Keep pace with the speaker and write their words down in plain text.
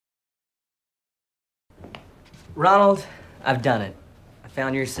Ronald, I've done it. I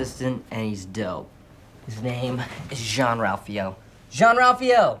found your assistant, and he's dope. His name is Jean Ralphio. Jean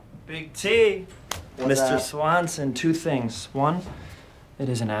Ralphio! Big T. What's Mr. up? Swanson, two things. One, it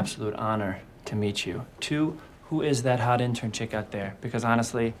is an absolute honor to meet you. Two, who is that hot intern chick out there? Because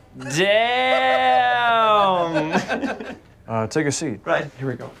honestly, damn! Take a seat. Right, here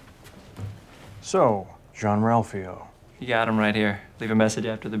we go. So, Jean Ralphio, You got him right here. Leave a message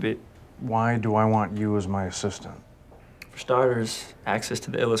after the beat. why do I want you as my assistant? For starters, access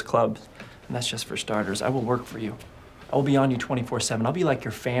to the illest clubs. And that's just for starters. I will work for you. I will be on you 24/7. I'll be like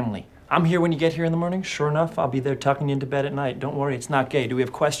your family. I'm here when you get here in the morning. Sure enough, I'll be there tucking you into bed at night. Don't worry, it's not gay. Do we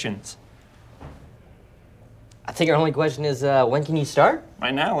have questions? I think our only question is, when can you start?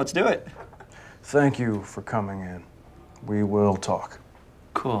 Right now, let's do it. Thank you for coming in. We will talk.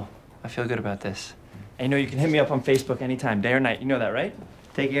 Cool. I feel good about this. And you know you can hit me up on Facebook anytime, day or night. You know that, right?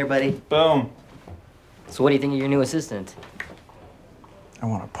 Take care, buddy. Boom. So what do you think of your new assistant? I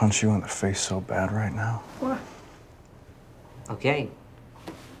want to punch you in the face so bad right now. What? Okay.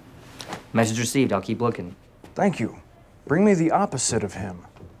 Message received. I'll keep looking. Thank you. Bring me the opposite of him.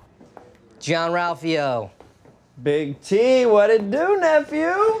 John Ralphio. Big T, what it do,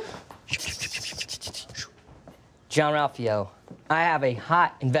 nephew? John Ralphio, I have a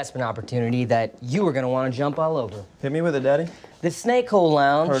hot investment opportunity that you are going to want to jump all over. Hit me with it, daddy. The Snake Hole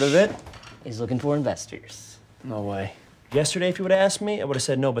Lounge Heard of it? is looking for investors. No way. Yesterday, if you would have asked me, I would have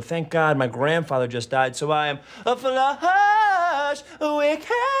said no, but thank God my grandfather just died, so I am flush with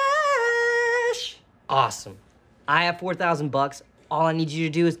cash. Awesome. I have 4,000 bucks. All I need you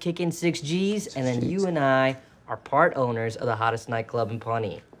to do is kick in 6 G's, and then you and I are part owners of the hottest nightclub in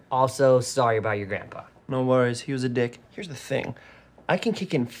Pawnee. Also, sorry about your grandpa. No worries, he was a dick. Here's the thing. I can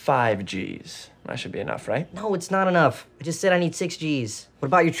kick in 5 G's. That should be enough, right? No, it's not enough. I just said I need 6 G's. What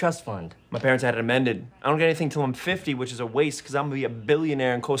about your trust fund? My parents had it amended. I don't get anything till I'm 50, which is a waste because I'm gonna be a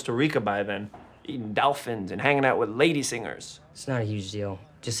billionaire in Costa Rica by then. Eating dolphins and hanging out with lady singers. It's not a huge deal.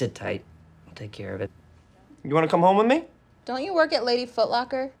 Just sit tight. I'll take care of it. You wanna come home with me? Don't you work at Lady Foot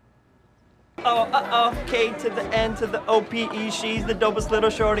Locker? Oh, K to the N to the O-P-E. She's the dopest little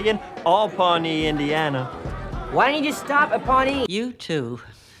shorty in all Pawnee, Indiana. Why don't you just stop at Pawnee? You two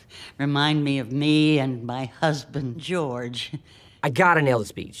remind me of me and my husband, George. I gotta nail the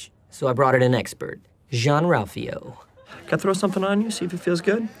speech, so I brought in an expert, Jean Ralphio. Can I throw something on you, see if it feels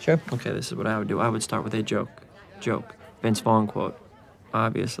good? Sure. Okay, this is what I would do. I would start with a joke. Joke. Vince Vaughn quote.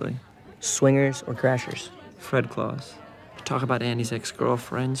 Obviously. Swingers or crashers? Fred Claus. Talk about Andy's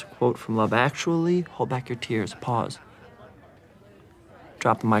ex-girlfriends. Quote from Love Actually. Hold back your tears. Pause.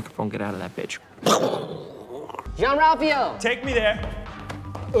 Drop the microphone. Get out of that bitch. Jean Ralphio! Take me there.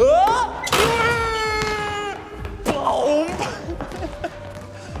 Boom!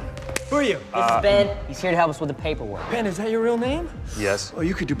 Who are you? This is Ben. He's here to help us with the paperwork. Ben, is that your real name? Yes. Oh,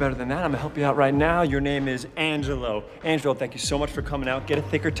 you could do better than that. I'm gonna help you out right now. Your name is Angelo. Angelo, thank you so much for coming out. Get a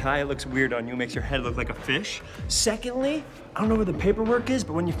thicker tie. It looks weird on you. It makes your head look like a fish. Secondly, I don't know where the paperwork is,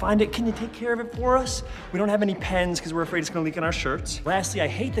 but when you find it, can you take care of it for us? We don't have any pens because we're afraid it's gonna leak in our shirts. Lastly, I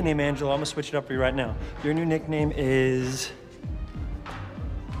hate the name Angelo. I'm gonna switch it up for you right now. Your new nickname is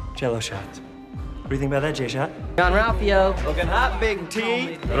Jello Shot. What do you think about that, J-Shot? John Ralphio. Looking hot, Big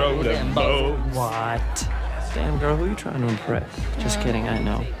T. Throw them both. What? Damn, girl, who you trying to impress? Just kidding, I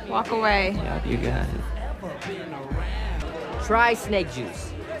know. Walk away. Yeah, you got it. Try snake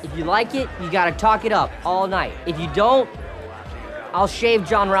juice. If you like it, you gotta talk it up all night. If you don't, I'll shave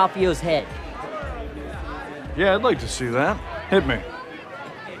John Ralphio's head. Yeah, I'd like to see that. Hit me.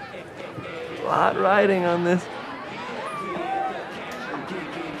 A lot riding on this.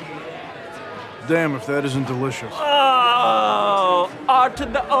 Damn if that isn't delicious. Oh, R to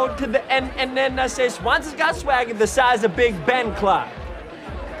the O to the N, and then I say Swanson's got swagger the size of Big Ben clock.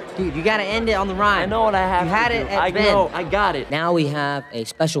 Dude, you gotta end it on the rhyme. I know what I have You to had do. it at I Ben. know, I got it. Now we have a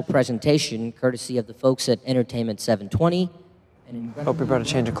special presentation courtesy of the folks at Entertainment 720. Hope you brought a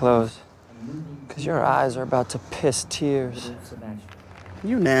change of clothes. Because your eyes are about to piss tears.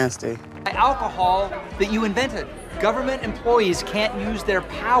 You nasty. Alcohol that you invented. Government employees can't use their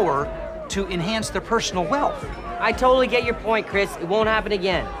power to enhance their personal wealth. I totally get your point, Chris. It won't happen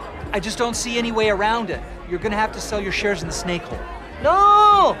again. I just don't see any way around it. You're gonna have to sell your shares in the snake hole.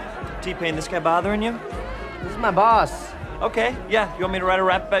 No! T-Pain, this guy bothering you? This is my boss. Okay, yeah. You want me to write a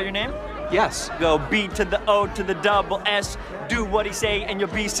rap about your name? Yes. Go B to the O to the double S. Do what he say and you'll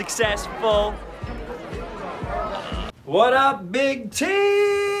be successful. What up, Big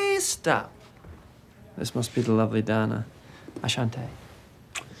T? Stop. This must be the lovely Donna. Ashante.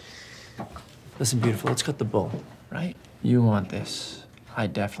 Listen, beautiful, let's cut the bull, right? You want this. I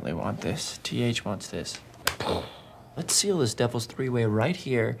definitely want this. TH wants this. Let's seal this devil's three-way right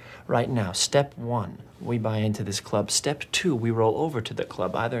here, right now. Step 1, we buy into this club. Step 2, we roll over to the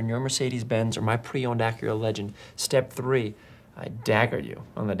club, either in your Mercedes-Benz or my pre-owned Acura Legend. Step 3, I dagger you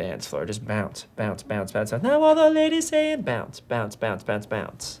on the dance floor. Just bounce, bounce, bounce, bounce, bounce. Now all the ladies saying bounce, bounce, bounce, bounce,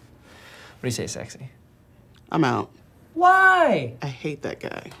 bounce. What do you say, sexy? I'm out. Why? I hate that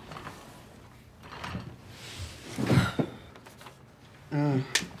guy.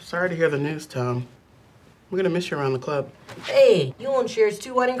 Sorry to hear the news, Tom. We're gonna miss you around the club. Hey, you own shares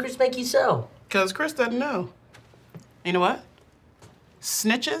too. Why didn't Chris make you sell? Because Chris doesn't know. You know what?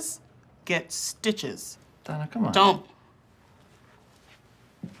 Snitches get stitches. Donna, come on. Don't.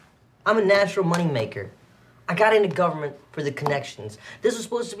 I'm a natural moneymaker. I got into government for the connections. This was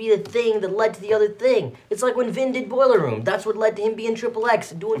supposed to be the thing that led to the other thing. It's like when Vin did Boiler Room. That's what led to him being Triple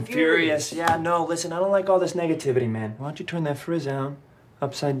X and doing Furious. Yeah, no, listen, I don't like all this negativity, man. Why don't you turn that frizz down?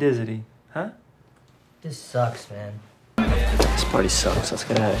 Upside dizzity, huh? This sucks, man. This party sucks. Let's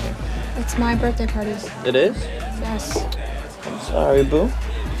get out of here. It's my birthday party. It is? Yes. I'm sorry, boo.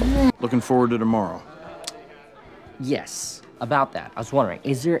 Looking forward to tomorrow. Yes, about that. I was wondering,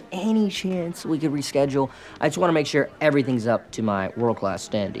 is there any chance we could reschedule? I just want to make sure everything's up to my world-class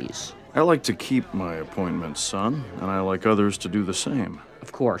standards. I like to keep my appointments, son, and I like others to do the same.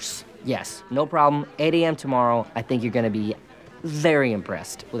 Of course. Yes, no problem. 8 a.m. tomorrow. I think you're going to be very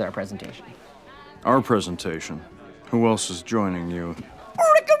impressed with our presentation. Our presentation. Who else is joining you?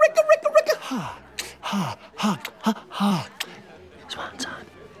 Swanson.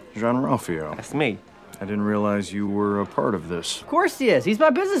 John Ralphio. That's me. I didn't realize you were a part of this. Of course he is. He's my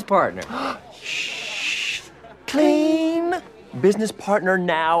business partner. Shh. Clean. Business partner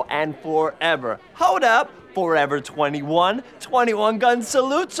now and forever. Hold up. Forever 21. 21 gun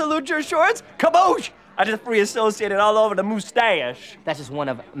salute. Salute your shorts. Kaboosh. I just free associated all over the mustache. That's just one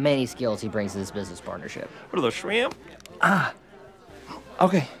of many skills he brings to this business partnership. What are those, shrimp?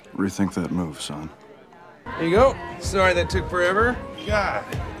 Okay. Rethink that move, son. There you go. Sorry that took forever. God.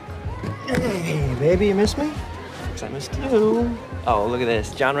 Hey, baby, you miss me? 'Cause I missed you. Oh, look at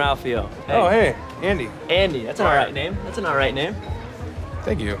this. John Ralphio. Hey. Oh, hey, Andy. Andy, that's an all right name. That's an all right name.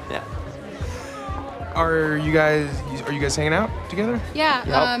 Thank you. Yeah. Are you guys hanging out together?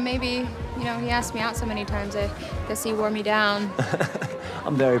 Yeah, maybe. You know, he asked me out so many times, I guess he wore me down.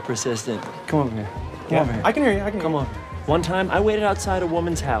 I'm very persistent. Come over here. Come over here. I can hear you. Come on. One time, I waited outside a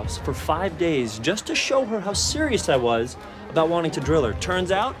woman's house for 5 days just to show her how serious I was about wanting to drill her.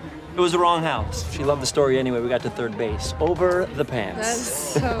 Turns out, it was the wrong house. She loved the story anyway. We got to third base. Over the pants.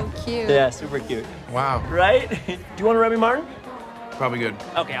 That's so cute. Yeah, super cute. Wow. Right? Do you want a Remy Martin? Probably good.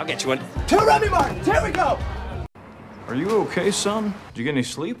 Okay, I'll get you one. Two Remy Martins, here we go! Are you okay, son? Did you get any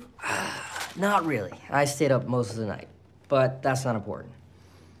sleep? Not really. I stayed up most of the night, but that's not important.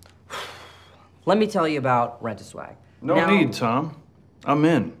 Let me tell you about Rent-A-Swag. No need, Tom. I'm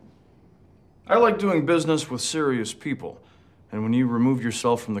in. I like doing business with serious people, and when you removed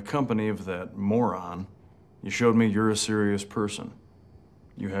yourself from the company of that moron, you showed me you're a serious person.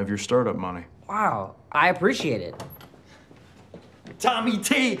 You have your startup money. Wow, I appreciate it. Tommy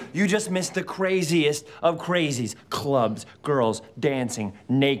T, you just missed the craziest of crazies. Clubs, girls, dancing,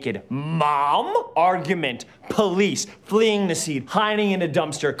 naked, mom, argument, police, fleeing the scene, hiding in a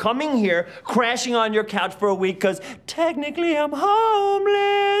dumpster, coming here, crashing on your couch for a week, cause technically I'm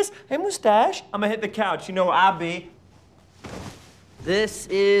homeless. Hey, mustache, I'ma hit the couch, you know where I be. This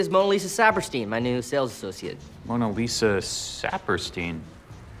is Mona Lisa Saperstein, my new sales associate. Mona Lisa Saperstein?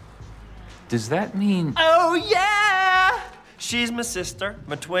 Does that mean... Oh, yeah! She's my sister,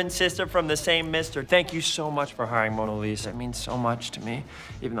 my twin sister from the same mister. Thank you so much for hiring Mona Lisa. It means so much to me,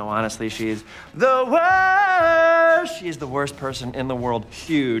 even though honestly she is the worst. She is the worst person in the world.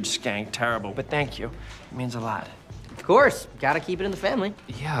 Huge, skank, terrible, but thank you. It means a lot. Of course, gotta keep it in the family.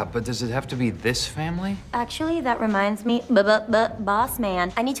 Yeah, but does it have to be this family? Actually, that reminds me, boss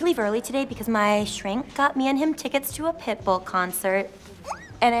man, I need to leave early today because my shrink got me and him tickets to a Pitbull concert.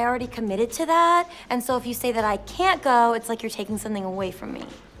 And I already committed to that, and so if you say that I can't go, it's like you're taking something away from me.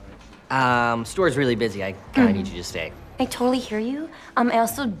 Store's really busy. I kinda need you to stay. I totally hear you. I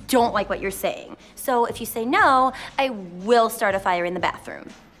also don't like what you're saying. So if you say no, I will start a fire in the bathroom.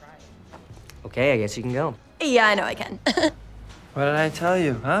 Okay, I guess you can go. Yeah, I know I can. What did I tell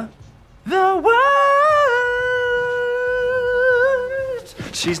you, huh? The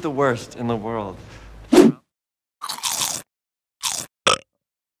worst! She's the worst in the world.